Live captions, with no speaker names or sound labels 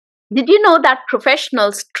Did you know that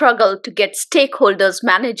professionals struggle to get stakeholders,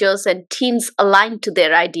 managers, and teams aligned to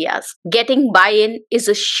their ideas? Getting buy in is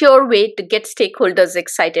a sure way to get stakeholders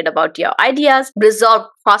excited about your ideas, resolve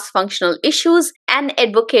cross functional issues, and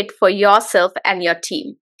advocate for yourself and your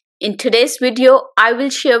team. In today's video, I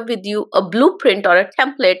will share with you a blueprint or a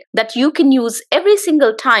template that you can use every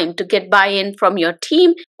single time to get buy-in from your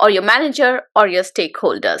team or your manager or your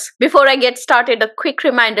stakeholders. Before I get started, a quick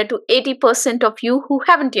reminder to 80% of you who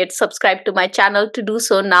haven't yet subscribed to my channel to do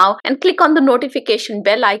so now and click on the notification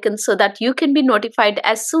bell icon so that you can be notified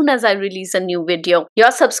as soon as I release a new video.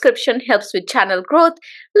 Your subscription helps with channel growth,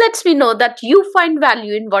 lets me know that you find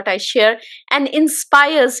value in what I share, and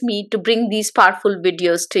inspires me to bring these powerful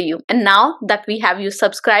videos to you. And now that we have you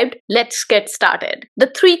subscribed, let's get started.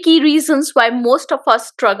 The three key reasons why most of us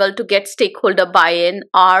struggle to get stakeholder buy-in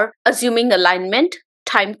are assuming alignment,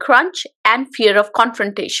 time crunch, and fear of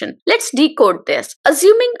confrontation. Let's decode this.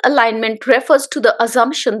 Assuming alignment refers to the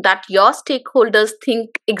assumption that your stakeholders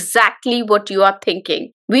think exactly what you are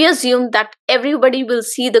thinking. We assume that everybody will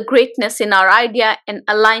see the greatness in our idea and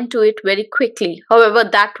align to it very quickly. However,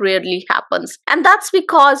 that rarely happens. And that's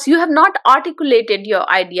because you have not articulated your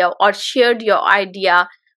idea or shared your idea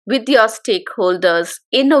with your stakeholders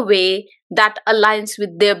in a way that aligns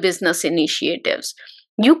with their business initiatives.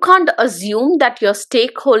 You can't assume that your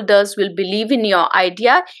stakeholders will believe in your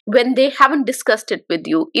idea when they haven't discussed it with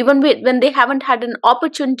you, even when they haven't had an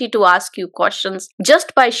opportunity to ask you questions.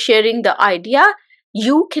 Just by sharing the idea,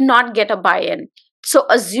 you cannot get a buy-in. So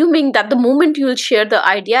assuming that the moment you will share the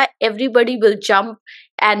idea, everybody will jump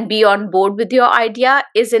and be on board with your idea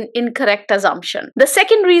is an incorrect assumption. The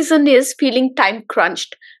second reason is feeling time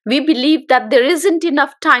crunched. We believe that there isn't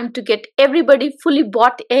enough time to get everybody fully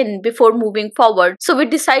bought in before moving forward. So we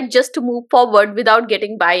decide just to move forward without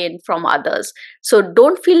getting buy-in from others. So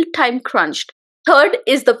don't feel time crunched. Third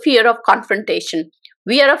is the fear of confrontation.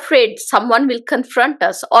 We are afraid someone will confront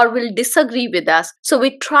us or will disagree with us, so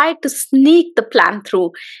we try to sneak the plan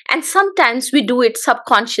through. And sometimes we do it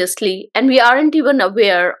subconsciously and we aren't even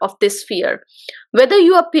aware of this fear. Whether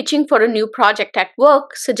you are pitching for a new project at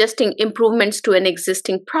work, suggesting improvements to an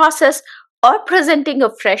existing process, or presenting a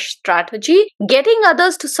fresh strategy, getting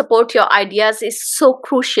others to support your ideas is so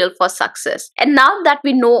crucial for success. And now that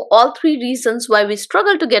we know all three reasons why we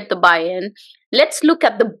struggle to get the buy-in, let's look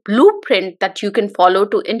at the blueprint that you can follow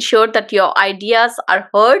to ensure that your ideas are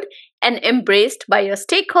heard and embraced by your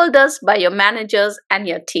stakeholders, by your managers, and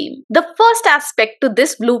your team. The first aspect to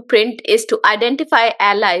this blueprint is to identify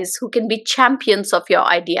allies who can be champions of your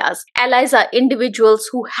ideas. Allies are individuals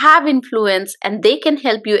who have influence and they can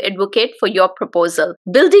help you advocate for your proposal.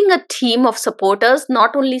 Building a team of supporters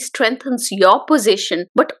not only strengthens your position,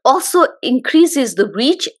 but also increases the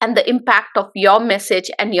reach and the impact of your message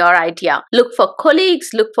and your idea. Look for colleagues,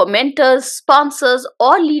 look for mentors, sponsors,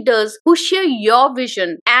 or leaders who share your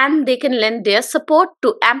vision and they can lend their support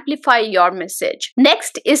to amplify your message.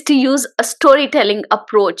 Next is to use a storytelling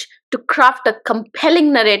approach to craft a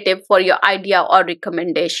compelling narrative for your idea or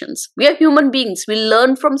recommendations. We are human beings. We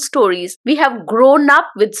learn from stories. We have grown up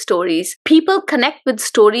with stories. People connect with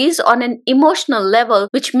stories on an emotional level,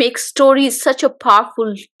 which makes stories such a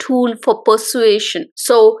powerful tool for persuasion.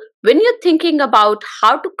 So when you're thinking about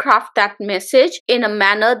how to craft that message in a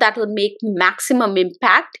manner that will make maximum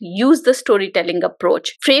impact, use the storytelling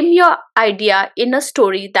approach. Frame your idea in a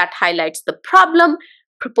story that highlights the problem,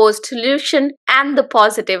 proposed solution, and the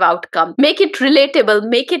positive outcome. Make it relatable,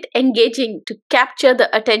 make it engaging to capture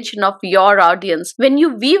the attention of your audience. When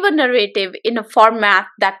you weave a narrative in a format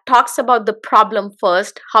that talks about the problem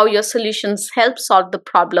first, how your solutions help solve the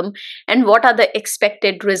problem, and what are the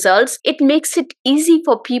expected results, it makes it easy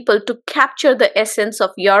for people to capture the essence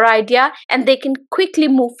of your idea and they can quickly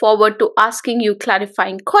move forward to asking you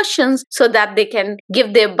clarifying questions so that they can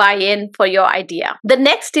give their buy-in for your idea. The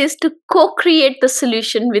next is to co-create the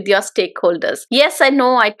solution with your stakeholders. Yes, I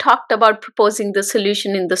know I talked about proposing the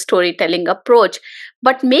solution in the storytelling approach,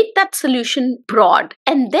 but make that solution broad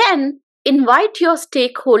and then invite your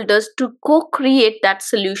stakeholders to co-create that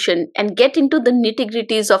solution and get into the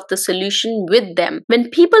nitty-gritties of the solution with them.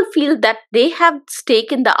 When people feel that they have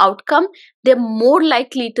stake in the outcome, they're more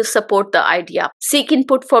likely to support the idea. Seek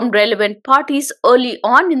input from relevant parties early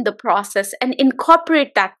on in the process and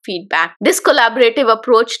incorporate that feedback. This collaborative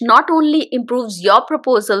approach not only improves your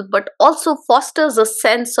proposal but also fosters a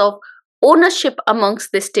sense of ownership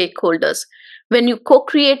amongst the stakeholders. When you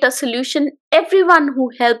co-create a solution, everyone who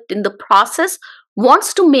helped in the process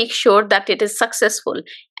wants to make sure that it is successful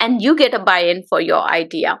and you get a buy-in for your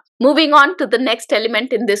idea. Moving on to the next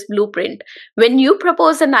element in this blueprint. When you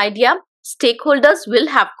propose an idea, stakeholders will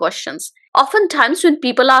have questions. Oftentimes, when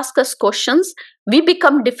people ask us questions, we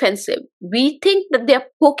become defensive. We think that they're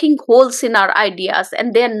poking holes in our ideas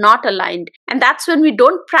and they're not aligned. And that's when we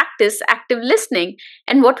don't practice active listening.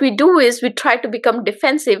 And what we do is we try to become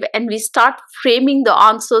defensive and we start framing the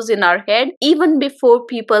answers in our head even before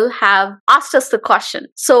people have asked us the question.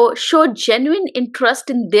 So, show genuine interest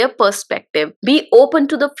in their perspective. Be open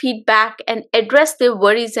to the feedback and address their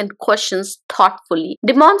worries and questions thoughtfully,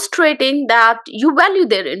 demonstrating that you value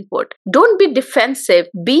their input. Don't be defensive.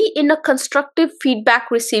 Be in a constructive feedback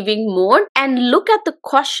receiving mode and look at the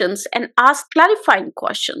questions and ask clarifying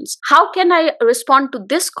questions. How can I respond to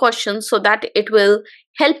this question so that it will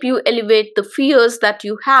help you elevate the fears that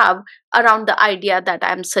you have around the idea that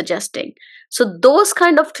I'm suggesting? So those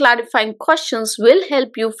kind of clarifying questions will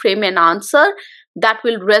help you frame an answer that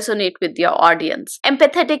will resonate with your audience.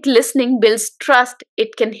 Empathetic listening builds trust.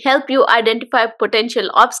 It can help you identify potential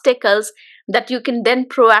obstacles that you can then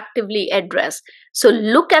proactively address. So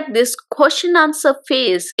look at this question answer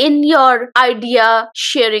phase in your idea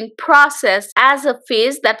sharing process as a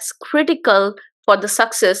phase that's critical for the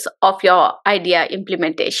success of your idea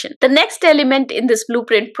implementation. The next element in this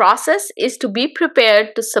blueprint process is to be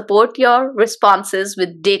prepared to support your responses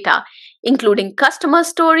with data, including customer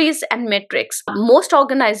stories and metrics. Most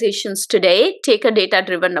organizations today take a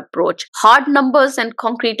data-driven approach. Hard numbers and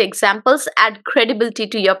concrete examples add credibility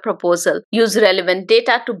to your proposal. Use relevant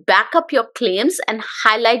data to back up your claims and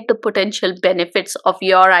highlight the potential benefits of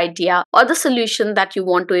your idea or the solution that you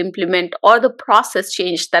want to implement or the process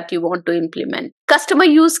change that you want to implement. Customer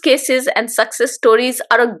use cases and success stories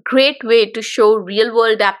are a great way to show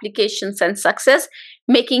real-world applications and success,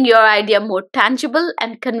 making your idea more tangible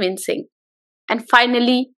and convincing. And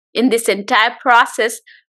finally, in this entire process,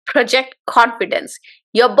 project confidence.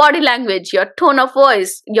 Your body language, your tone of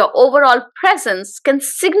voice, your overall presence can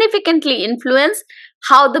significantly influence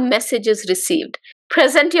how the message is received.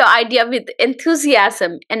 Present your idea with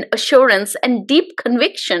enthusiasm and assurance and deep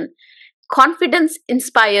conviction. Confidence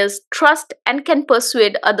inspires trust and can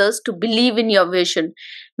persuade others to believe in your vision.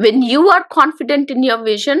 When you are confident in your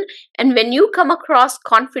vision and when you come across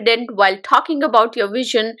confident while talking about your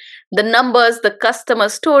vision, the numbers, the customer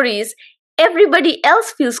stories, everybody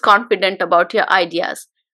else feels confident about your ideas.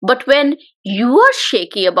 But when you are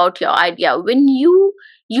shaky about your idea, when you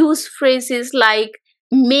use phrases like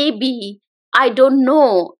maybe, I don't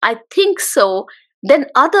know, I think so, then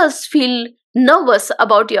others feel nervous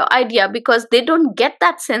about your idea because they don't get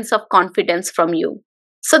that sense of confidence from you.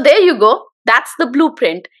 So there you go. That's the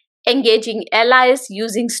blueprint. Engaging allies,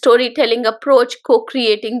 using storytelling approach,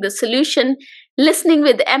 co-creating the solution, listening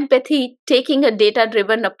with empathy, taking a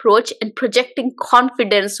data-driven approach, and projecting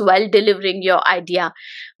confidence while delivering your idea.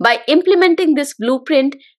 By implementing this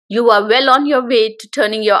blueprint, you are well on your way to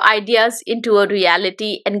turning your ideas into a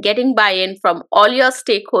reality and getting buy-in from all your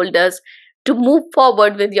stakeholders to move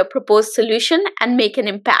forward with your proposed solution and make an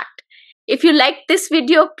impact. If you liked this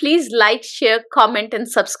video, please like, share, comment, and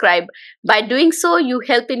subscribe. By doing so, you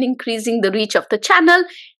help in increasing the reach of the channel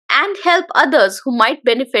and help others who might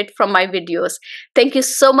benefit from my videos. Thank you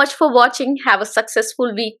so much for watching. Have a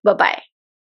successful week. Bye-bye.